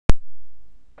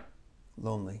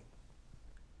lonely,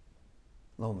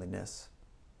 loneliness.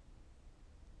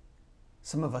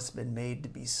 Some of us have been made to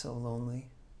be so lonely.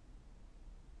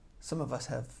 Some of us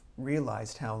have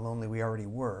realized how lonely we already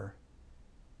were.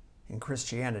 In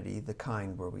Christianity, the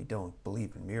kind where we don't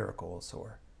believe in miracles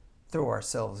or throw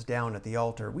ourselves down at the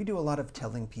altar, we do a lot of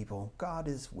telling people God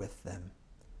is with them.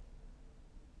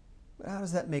 But how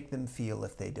does that make them feel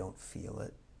if they don't feel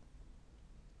it?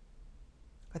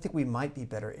 I think we might be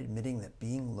better admitting that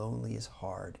being lonely is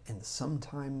hard and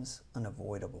sometimes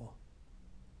unavoidable.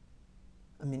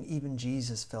 I mean, even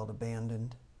Jesus felt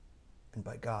abandoned, and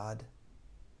by God.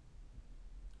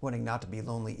 Wanting not to be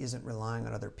lonely isn't relying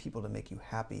on other people to make you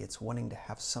happy. It's wanting to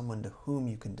have someone to whom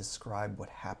you can describe what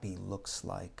happy looks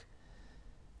like,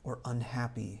 or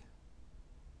unhappy,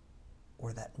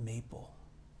 or that maple.